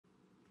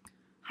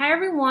Hi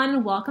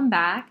everyone, welcome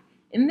back.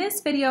 In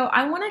this video,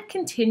 I want to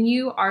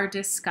continue our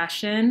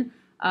discussion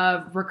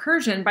of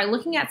recursion by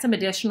looking at some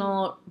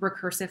additional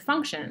recursive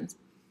functions.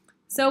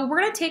 So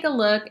we're going to take a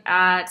look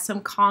at some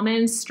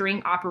common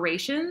string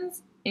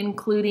operations,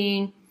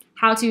 including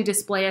how to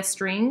display a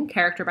string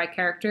character by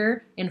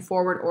character in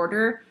forward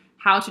order,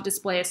 how to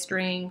display a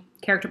string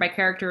character by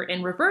character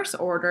in reverse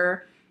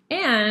order,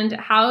 and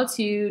how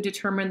to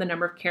determine the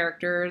number of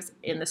characters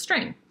in the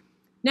string.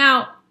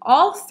 Now,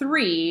 all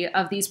three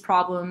of these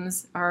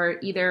problems are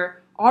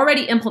either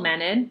already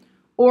implemented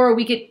or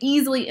we could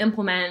easily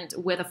implement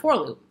with a for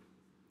loop.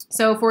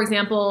 So for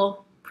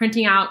example,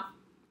 printing out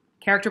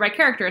character by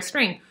character a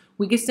string,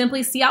 we could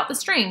simply see out the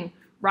string,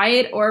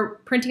 right?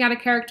 Or printing out a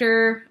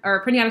character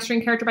or printing out a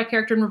string character by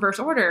character in reverse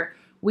order.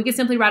 We could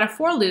simply write a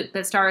for loop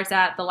that starts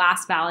at the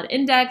last valid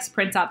index,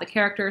 prints out the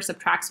character,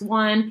 subtracts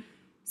 1,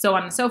 so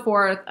on and so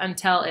forth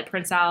until it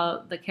prints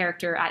out the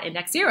character at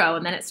index 0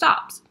 and then it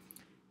stops.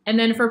 And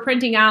then for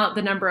printing out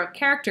the number of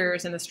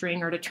characters in the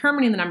string or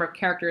determining the number of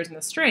characters in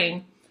the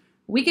string,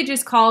 we could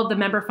just call the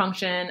member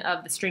function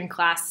of the string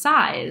class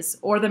size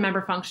or the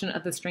member function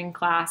of the string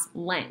class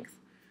length.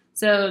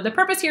 So the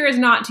purpose here is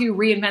not to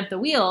reinvent the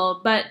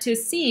wheel, but to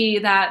see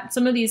that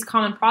some of these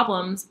common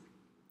problems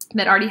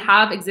that already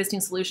have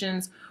existing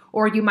solutions,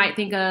 or you might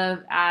think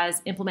of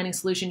as implementing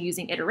solution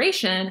using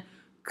iteration,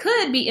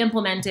 could be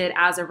implemented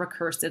as a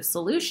recursive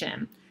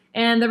solution.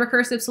 And the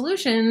recursive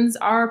solutions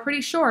are pretty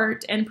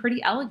short and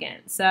pretty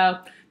elegant. So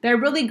they're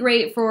really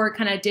great for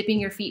kind of dipping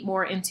your feet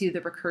more into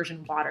the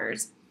recursion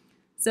waters.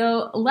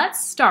 So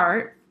let's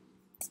start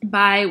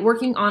by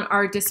working on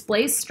our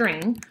display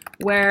string,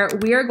 where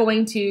we are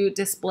going to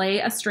display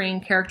a string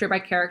character by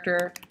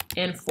character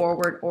in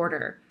forward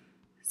order.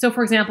 So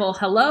for example,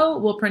 hello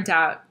will print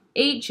out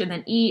H and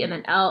then E and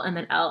then L and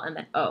then L and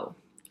then O.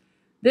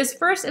 This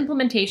first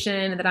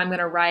implementation that I'm going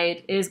to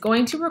write is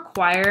going to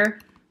require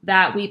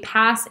that we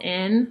pass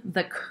in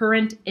the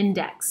current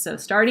index. So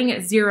starting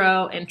at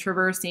 0 and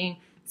traversing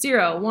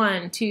 0,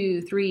 1,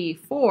 2, 3,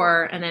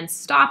 4, and then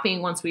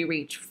stopping once we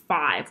reach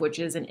 5, which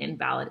is an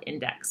invalid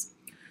index.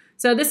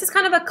 So this is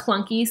kind of a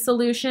clunky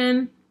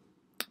solution,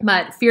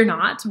 but fear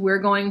not, we're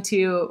going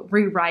to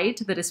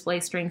rewrite the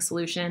display string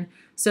solution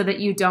so that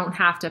you don't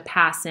have to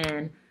pass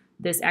in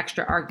this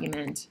extra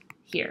argument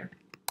here.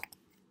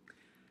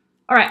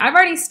 All right, I've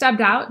already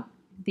stubbed out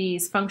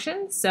these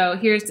functions. So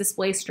here's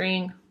display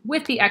string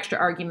with the extra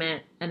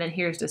argument, and then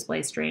here's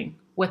display string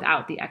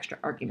without the extra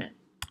argument.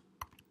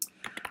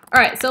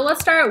 All right, so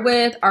let's start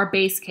with our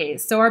base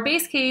case. So our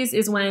base case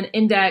is when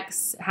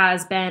index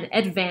has been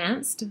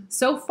advanced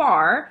so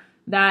far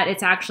that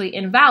it's actually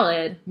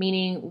invalid,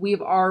 meaning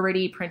we've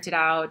already printed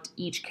out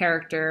each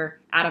character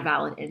at a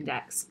valid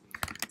index.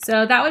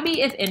 So that would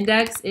be if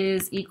index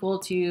is equal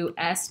to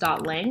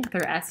s.length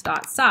or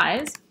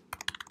s.size.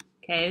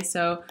 Okay,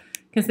 so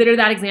consider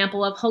that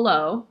example of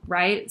hello,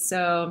 right?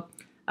 So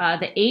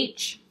the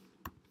H,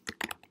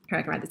 here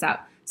I can write this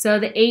out. So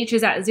the H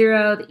is at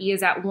 0, the E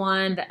is at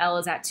 1, the L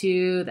is at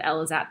 2, the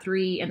L is at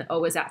 3, and the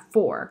O is at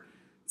 4.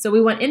 So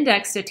we want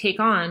index to take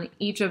on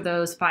each of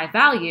those 5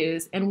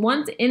 values. And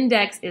once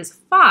index is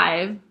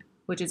 5,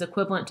 which is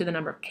equivalent to the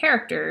number of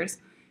characters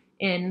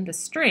in the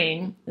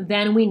string,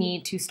 then we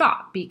need to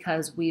stop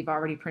because we've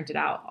already printed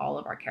out all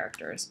of our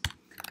characters.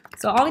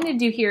 So all we need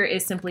to do here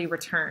is simply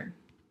return.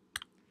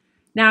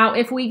 Now,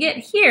 if we get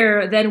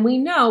here, then we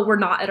know we're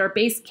not at our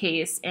base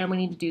case and we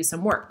need to do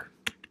some work.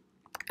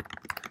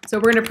 So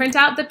we're going to print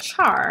out the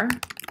char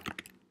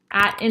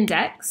at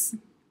index.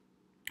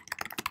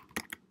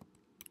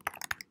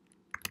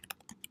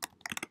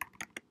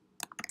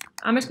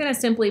 I'm just going to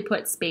simply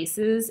put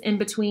spaces in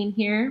between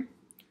here.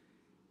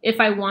 If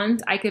I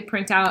want, I could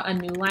print out a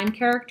new line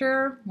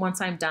character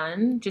once I'm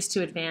done, just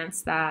to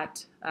advance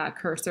that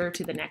cursor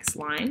to the next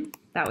line.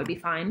 That would be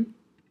fine.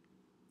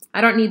 I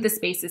don't need the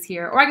spaces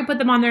here, or I can put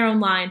them on their own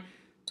line,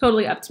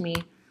 totally up to me.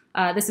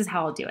 This is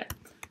how I'll do it.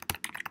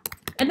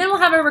 And then we'll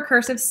have a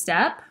recursive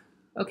step.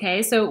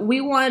 Okay, so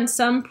we want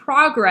some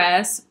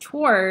progress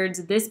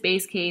towards this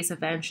base case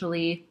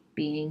eventually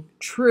being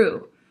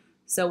true.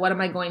 So what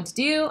am I going to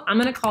do? I'm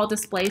going to call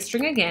display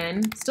string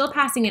again, still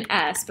passing an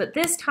S, but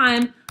this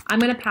time I'm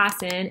going to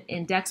pass in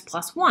index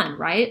plus 1,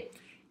 right?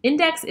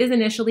 Index is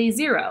initially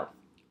 0,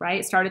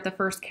 right? Start at the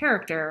first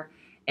character.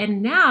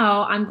 And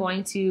now I'm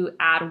going to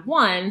add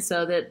 1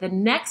 so that the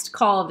next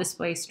call of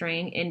display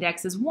string,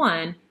 index is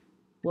 1,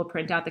 will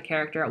print out the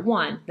character at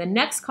 1. The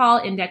next call,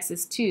 index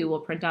is 2, will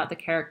print out the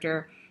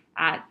character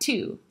at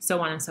 2,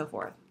 so on and so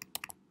forth.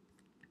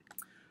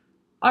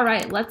 All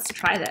right, let's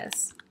try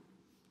this.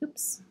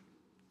 Oops.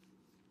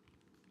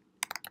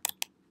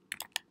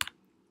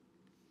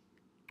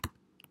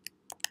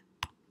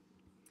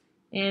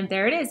 And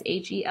there it is,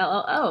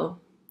 H-E-L-L-O.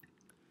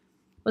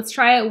 Let's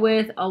try it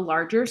with a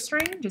larger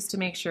string just to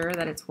make sure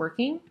that it's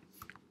working.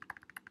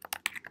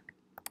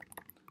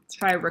 Let's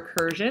try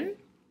recursion.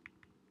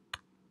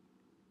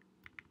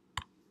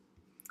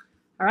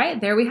 All right,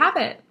 there we have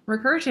it,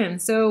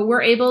 recursion. So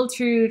we're able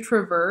to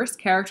traverse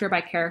character by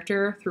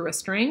character through a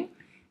string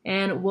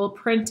and we'll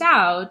print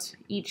out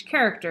each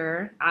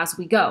character as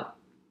we go.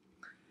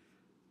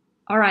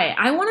 All right,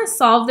 I want to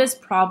solve this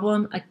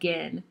problem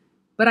again,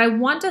 but I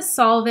want to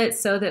solve it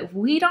so that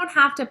we don't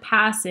have to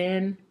pass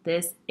in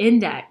this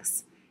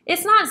index.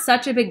 It's not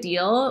such a big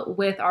deal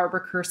with our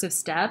recursive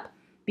step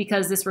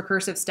because this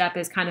recursive step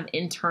is kind of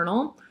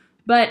internal,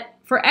 but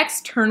for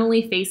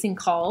externally facing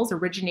calls,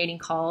 originating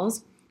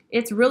calls,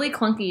 it's really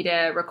clunky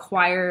to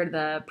require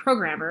the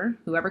programmer,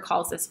 whoever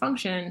calls this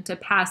function, to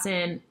pass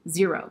in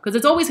 0, because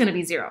it's always going to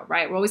be 0,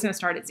 right? We're always going to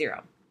start at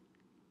 0.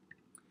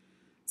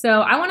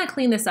 So I want to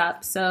clean this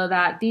up so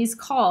that these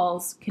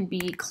calls can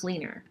be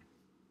cleaner.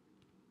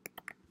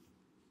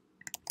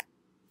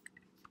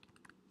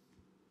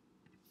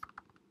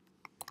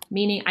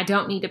 Meaning I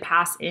don't need to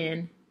pass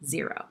in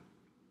 0.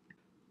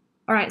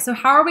 All right, so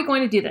how are we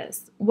going to do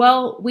this?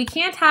 Well, we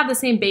can't have the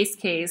same base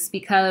case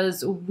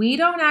because we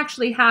don't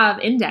actually have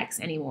index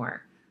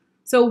anymore.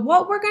 So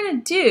what we're going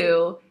to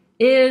do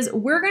is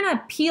we're going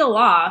to peel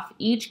off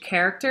each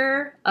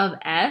character of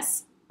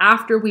S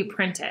after we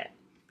print it.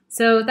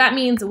 So that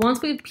means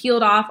once we've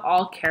peeled off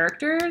all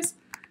characters,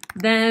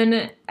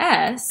 then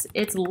S,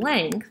 its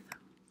length,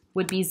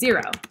 would be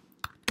 0.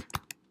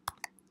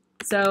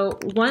 So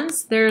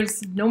once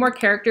there's no more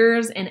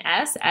characters in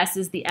S, S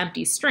is the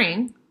empty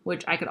string,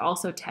 which I could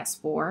also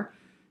test for,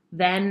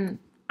 then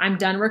I'm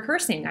done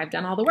recursing. I've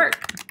done all the work.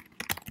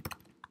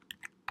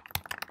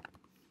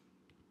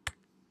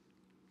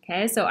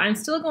 Okay, so I'm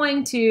still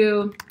going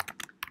to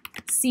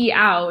see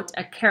out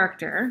a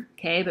character,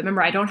 okay, but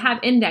remember I don't have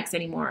index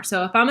anymore.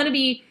 So if I'm going to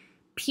be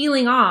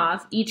peeling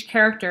off each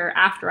character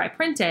after I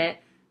print it,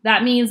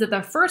 that means that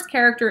the first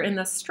character in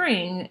the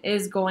string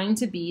is going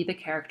to be the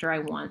character I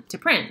want to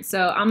print.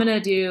 So I'm going to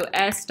do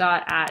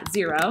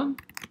s.at0.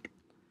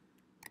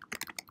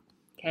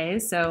 Okay,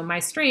 so my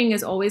string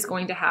is always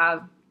going to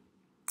have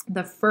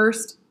the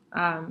first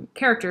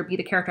character be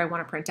the character I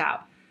want to print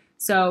out.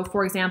 So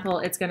for example,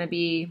 it's going to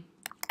be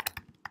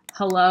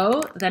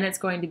hello, then it's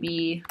going to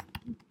be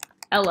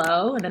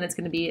LO, and then it's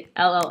going to be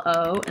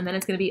LLO, and then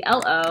it's going to be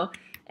LO,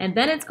 and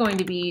then it's going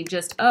to be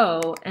just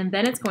O, and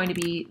then it's going to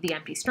be the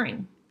empty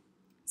string.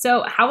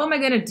 So how am I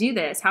going to do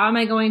this? How am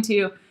I going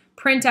to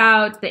print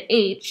out the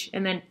H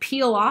and then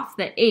peel off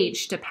the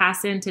H to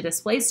pass into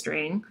display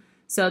string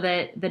so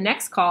that the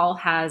next call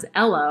has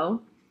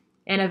LO,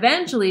 and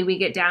eventually we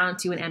get down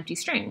to an empty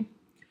string?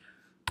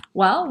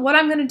 Well, what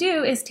I'm going to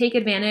do is take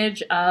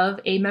advantage of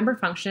a member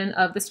function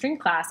of the string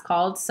class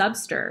called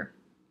substr.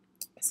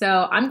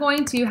 So I'm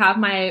going to have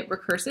my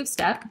recursive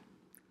step,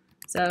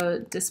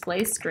 so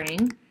display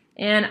string,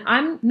 and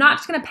I'm not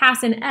just going to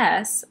pass in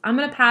S, I'm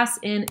going to pass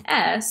in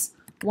S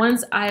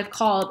once I've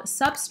called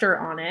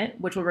substr on it,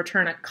 which will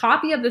return a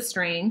copy of the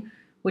string,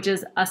 which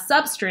is a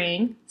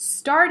substring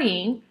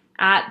starting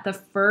at the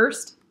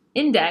first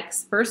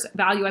index, first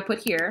value I put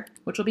here,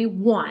 which will be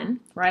 1,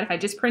 right? If I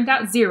just print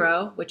out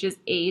 0, which is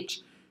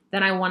H,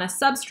 then I want a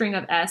substring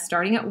of S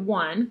starting at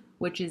 1,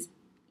 which is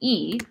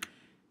E,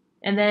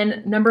 and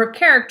then number of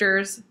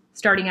characters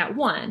starting at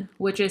 1,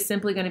 which is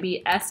simply going to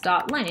be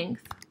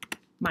s.length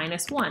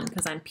minus 1,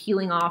 because I'm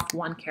peeling off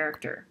one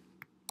character.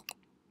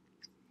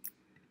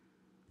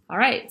 All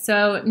right,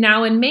 so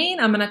now in main,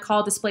 I'm going to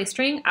call display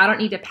string. I don't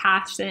need to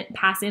pass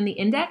in the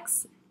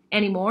index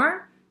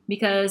anymore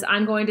because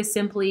I'm going to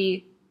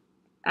simply,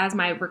 as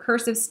my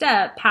recursive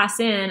step, pass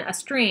in a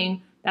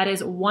string that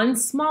is 1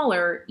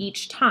 smaller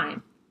each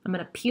time. I'm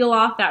going to peel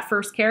off that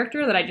first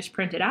character that I just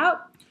printed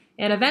out,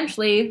 and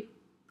eventually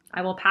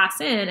I will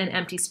pass in an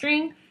empty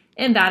string,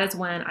 and that is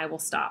when I will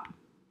stop.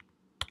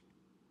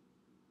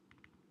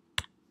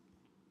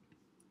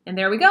 And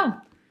there we go.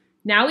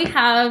 Now we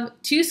have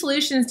 2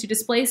 solutions to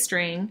display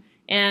string,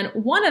 and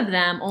one of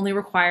them only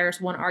requires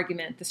 1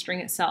 argument, the string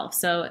itself.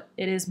 So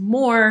it is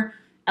more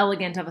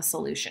elegant of a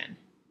solution.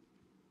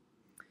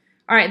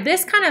 All right,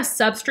 this kind of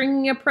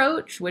substringing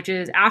approach, which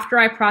is after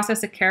I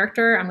process a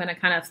character, I'm going to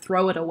kind of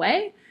throw it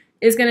away,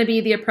 is going to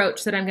be the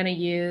approach that I'm going to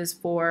use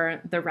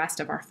for the rest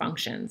of our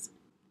functions.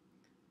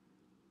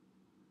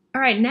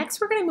 All right, next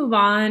we're going to move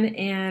on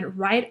and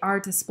write our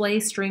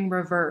display string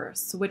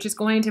reverse, which is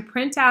going to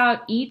print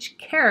out each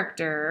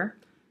character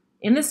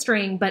in the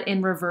string, but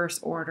in reverse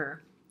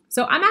order.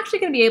 So I'm actually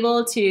going to be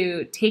able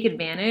to take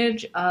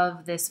advantage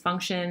of this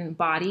function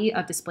body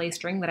of display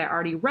string that I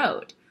already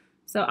wrote.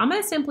 So I'm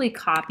going to simply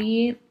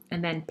copy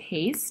and then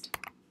paste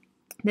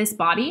this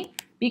body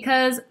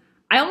because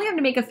I only have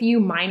to make a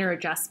few minor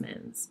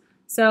adjustments.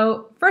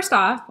 So first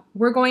off,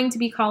 we're going to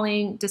be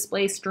calling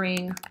display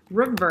string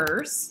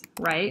reverse,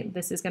 right?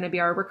 This is going to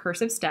be our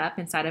recursive step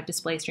inside of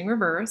display string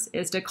reverse,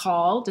 is to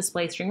call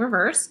display string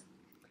reverse.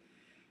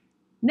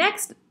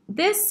 Next,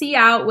 this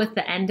cout with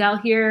the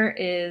endl here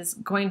is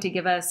going to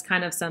give us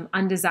kind of some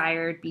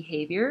undesired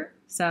behavior.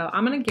 So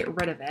I'm going to get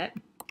rid of it.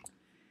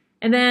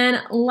 And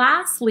then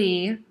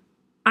lastly,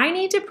 I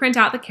need to print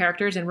out the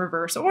characters in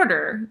reverse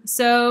order.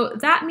 So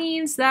that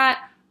means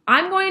that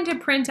I'm going to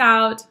print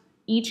out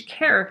each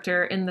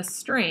character in the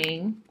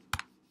string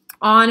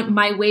on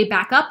my way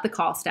back up the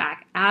call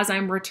stack as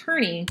I'm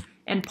returning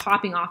and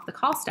popping off the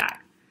call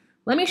stack.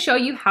 let me show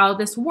you how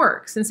this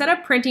works. Instead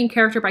of printing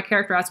character by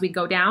character as we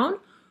go down,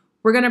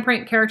 we're going to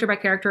print character by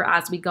character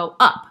as we go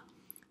up.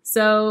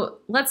 So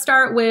let's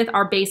start with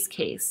our base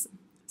case.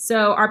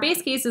 So our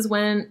base case is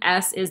when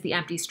S is the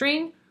empty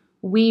string,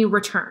 we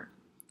return.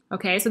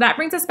 Okay, so that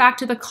brings us back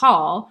to the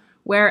call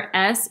where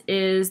S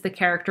is the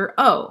character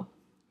O.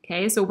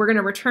 Okay, so we're going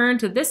to return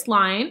to this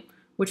line,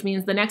 which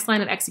means the next line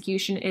of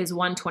execution is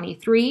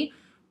 123.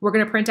 We're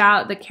going to print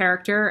out the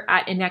character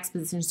at index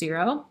position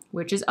 0,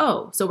 which is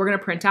O. So we're going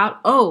to print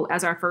out O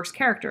as our first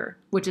character,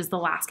 which is the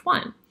last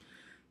one.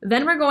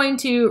 Then we're going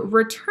to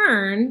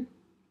return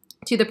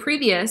to the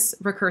previous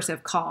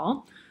recursive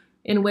call,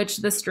 in which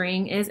the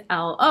string is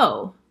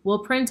LO. We'll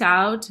print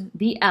out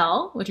the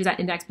L, which is at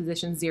index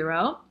position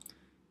 0.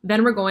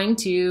 Then we're going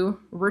to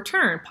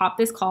return, pop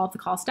this call off the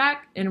call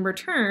stack, and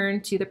return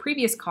to the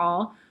previous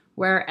call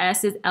where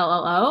S is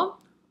LLO.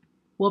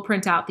 We'll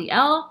print out the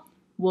L.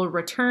 We'll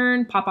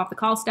return, pop off the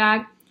call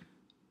stack.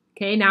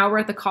 Okay, now we're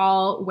at the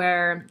call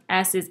where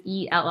S is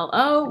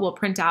ELLO. We'll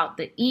print out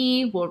the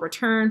E. We'll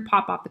return,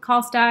 pop off the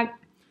call stack.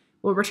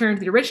 We'll return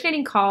to the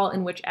originating call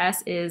in which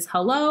S is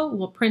hello.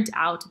 We'll print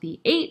out the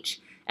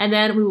H, and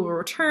then we will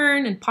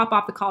return and pop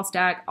off the call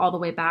stack all the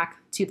way back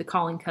to the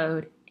calling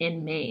code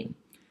in main.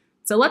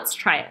 So let's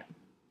try it.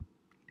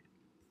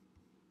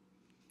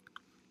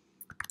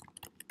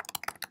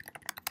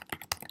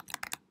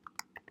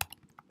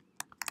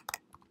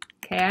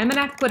 Okay, I'm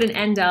gonna have to put an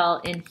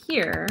endl in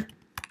here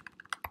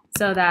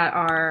so that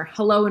our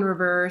hello in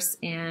reverse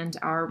and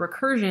our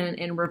recursion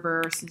in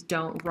reverse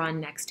don't run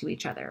next to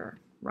each other,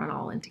 run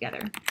all in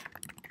together.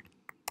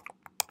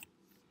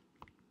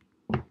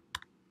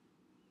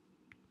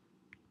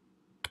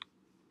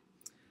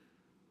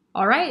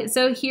 All right,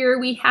 so here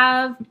we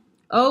have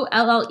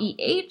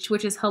OLLEH,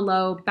 which is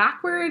hello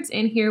backwards,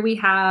 and here we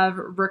have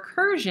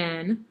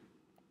recursion,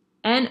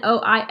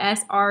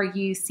 NOISRUCER,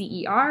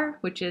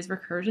 which is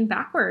recursion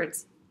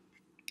backwards.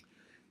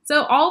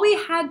 So all we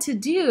had to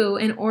do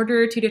in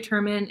order to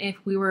determine if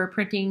we were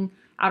printing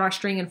out our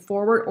string in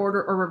forward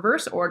order or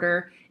reverse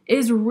order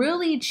is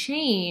really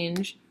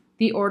change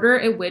the order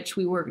at which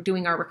we were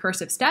doing our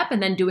recursive step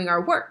and then doing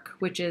our work,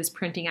 which is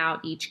printing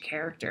out each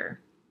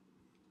character.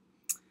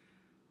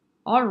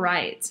 All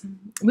right,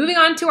 moving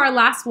on to our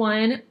last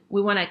one,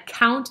 we want to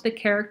count the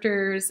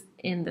characters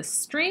in the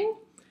string.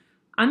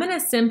 I'm going to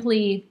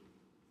simply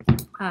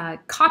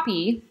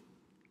copy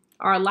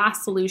our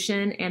last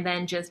solution and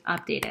then just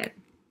update it.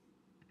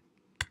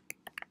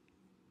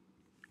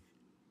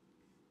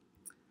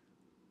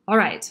 All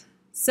right,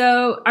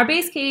 so our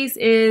base case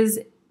is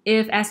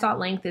if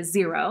s.length is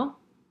 0,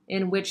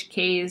 in which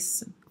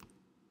case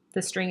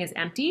the string is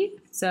empty.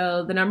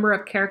 So the number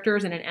of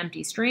characters in an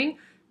empty string,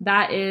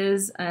 that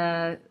is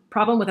a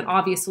problem with an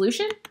obvious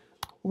solution.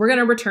 We're going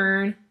to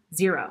return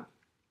 0.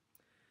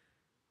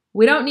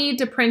 We don't need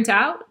to print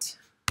out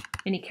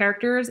any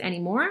characters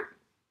anymore.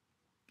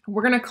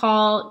 We're going to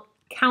call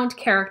count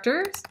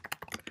characters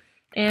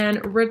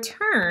and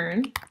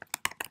return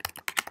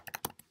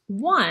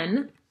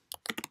 1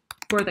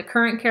 for the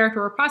current character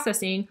we're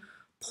processing,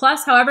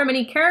 plus however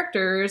many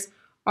characters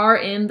are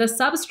in the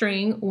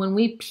substring when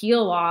we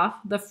peel off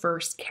the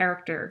first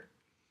character.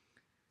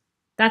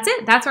 That's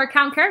it. That's our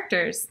count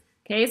characters.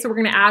 Okay, so we're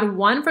going to add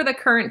 1 for the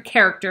current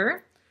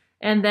character,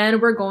 and then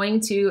we're going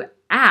to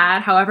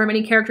add however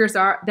many characters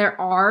there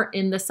are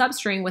in the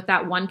substring with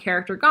that 1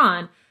 character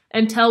gone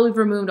until we've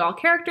removed all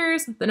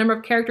characters. The number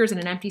of characters in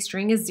an empty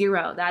string is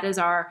 0. That is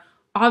our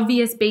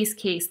obvious base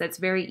case that's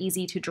very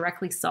easy to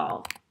directly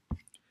solve.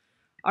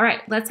 All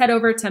right, let's head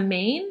over to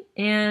main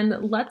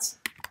and let's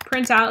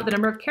print out the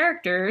number of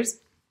characters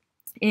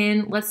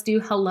in, let's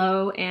do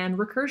hello and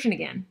recursion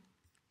again.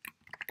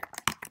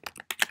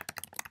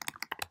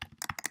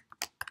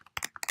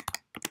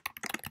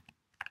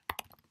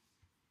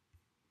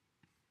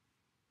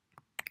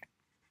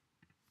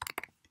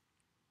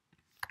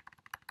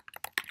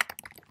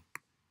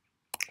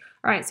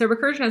 All right, so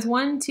recursion has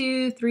 1,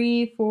 2,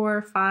 3,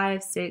 4,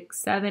 5, 6,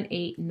 7,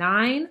 8,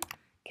 9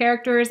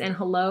 characters, and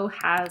hello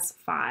has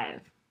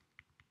 5.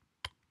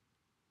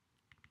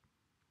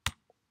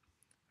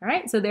 All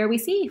right, so there we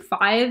see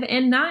 5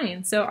 and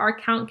 9. So our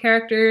count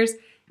characters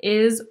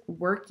is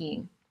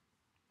working.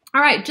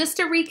 All right, just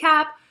to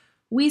recap,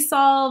 we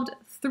solved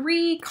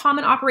 3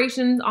 common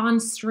operations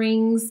on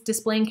strings,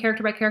 displaying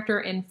character by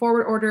character in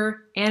forward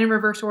order and in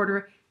reverse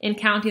order, and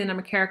counting the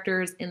number of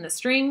characters in the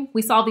string.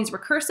 We solved these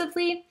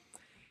recursively.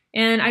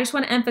 And I just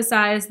want to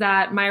emphasize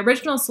that my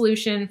original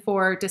solution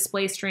for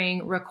display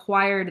string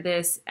required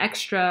this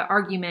extra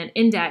argument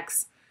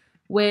index,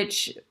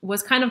 which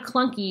was kind of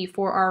clunky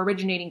for our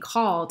originating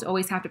call to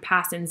always have to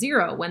pass in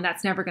 0 when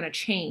that's never going to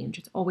change.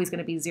 It's always going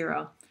to be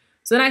 0.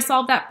 So then I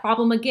solved that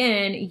problem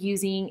again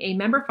using a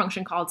member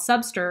function called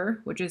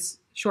substr, which is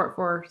short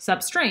for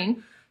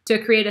substring,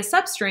 to create a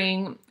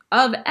substring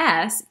of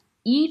S,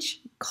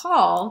 each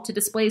call to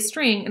display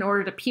string in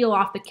order to peel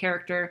off the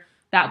character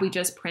that we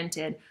just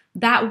printed.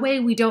 That way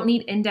we don't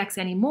need index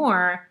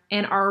anymore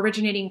and our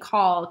originating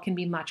call can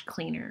be much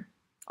cleaner.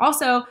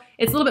 Also,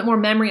 it's a little bit more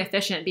memory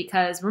efficient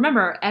because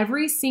remember,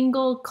 every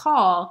single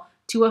call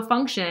to a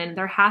function,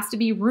 there has to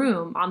be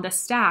room on the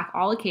stack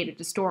allocated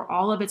to store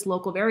all of its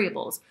local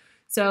variables.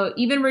 So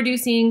even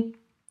reducing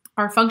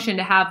our function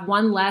to have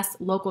one less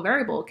local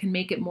variable can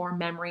make it more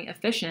memory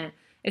efficient,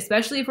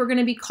 especially if we're going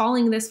to be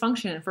calling this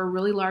function for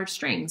really large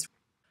strings.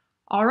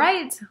 All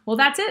right, well,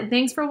 that's it.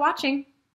 Thanks for watching.